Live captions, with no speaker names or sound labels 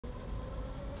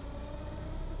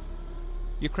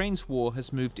Ukraine's war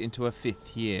has moved into a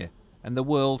fifth year, and the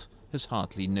world has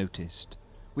hardly noticed.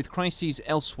 With crises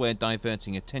elsewhere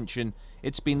diverting attention,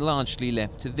 it's been largely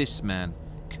left to this man,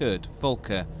 Kurt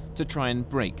Volker, to try and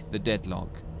break the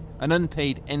deadlock. An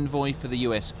unpaid envoy for the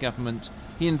US government,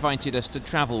 he invited us to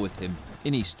travel with him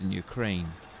in eastern Ukraine.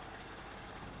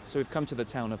 So we've come to the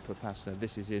town of Popasna.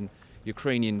 This is in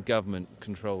Ukrainian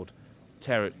government-controlled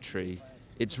territory.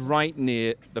 It's right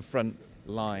near the front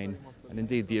line, and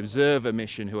indeed the observer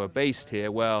mission who are based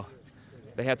here, well,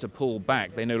 they had to pull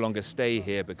back. They no longer stay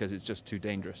here because it's just too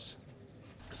dangerous.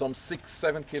 Some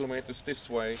 6-7 kilometers this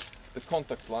way, the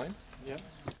contact line. Yeah.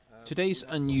 Today's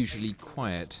unusually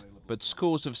quiet, but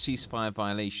scores of ceasefire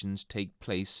violations take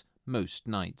place most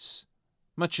nights.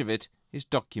 Much of it is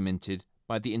documented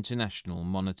by the international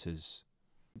monitors.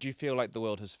 Do you feel like the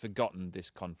world has forgotten this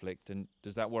conflict, and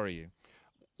does that worry you?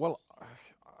 Well,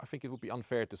 I think it would be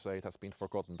unfair to say it has been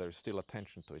forgotten. There is still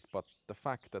attention to it, but the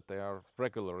fact that there are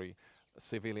regularly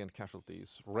civilian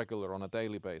casualties, regular on a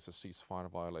daily basis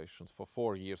ceasefire violations for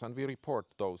 4 years, and we report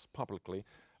those publicly,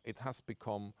 it has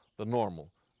become the normal,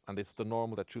 and it's the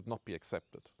normal that should not be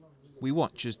accepted. We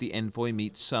watch as the envoy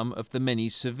meets some of the many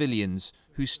civilians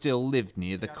who still live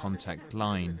near the contact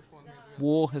line.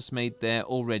 War has made their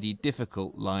already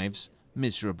difficult lives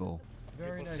miserable.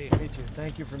 Very nice to meet you.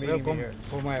 Thank you for meeting me here.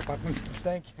 For my apartment.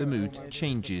 Thank you. The mood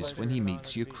changes when he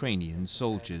meets Ukrainian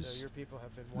soldiers.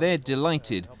 They're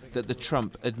delighted that the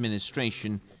Trump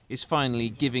administration is finally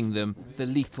giving them the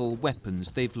lethal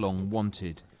weapons they've long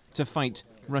wanted to fight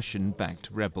Russian-backed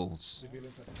rebels.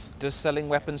 Does selling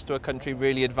weapons to a country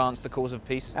really advance the cause of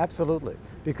peace? Absolutely,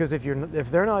 because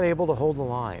if they're not able to hold the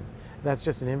line, that's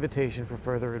just an invitation for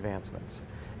further advancements.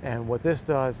 And what this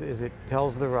does is it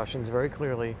tells the Russians very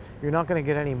clearly, you're not going to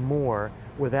get any more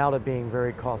without it being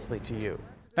very costly to you.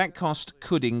 That cost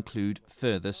could include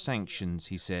further sanctions,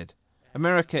 he said.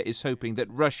 America is hoping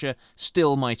that Russia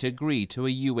still might agree to a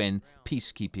UN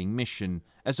peacekeeping mission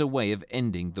as a way of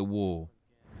ending the war.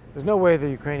 There's no way the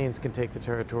Ukrainians can take the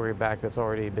territory back that's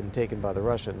already been taken by the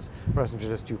Russians. The Russians are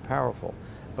just too powerful.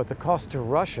 But the cost to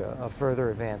Russia of further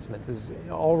advancements is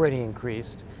already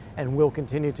increased and will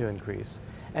continue to increase.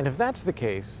 And if that's the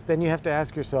case, then you have to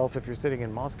ask yourself, if you're sitting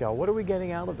in Moscow, what are we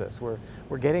getting out of this?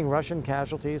 We're getting Russian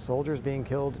casualties, soldiers being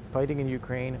killed, fighting in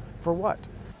Ukraine, for what?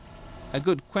 A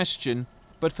good question,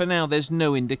 but for now there's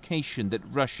no indication that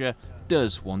Russia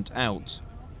does want out,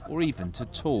 or even to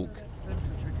talk.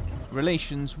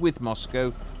 Relations with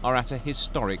Moscow are at a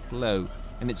historic low,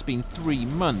 and it's been 3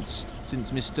 months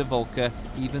since Mr. Volker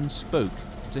even spoke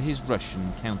to his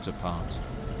Russian counterpart.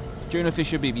 Jonah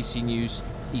Fisher, BBC News,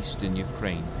 Eastern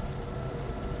Ukraine.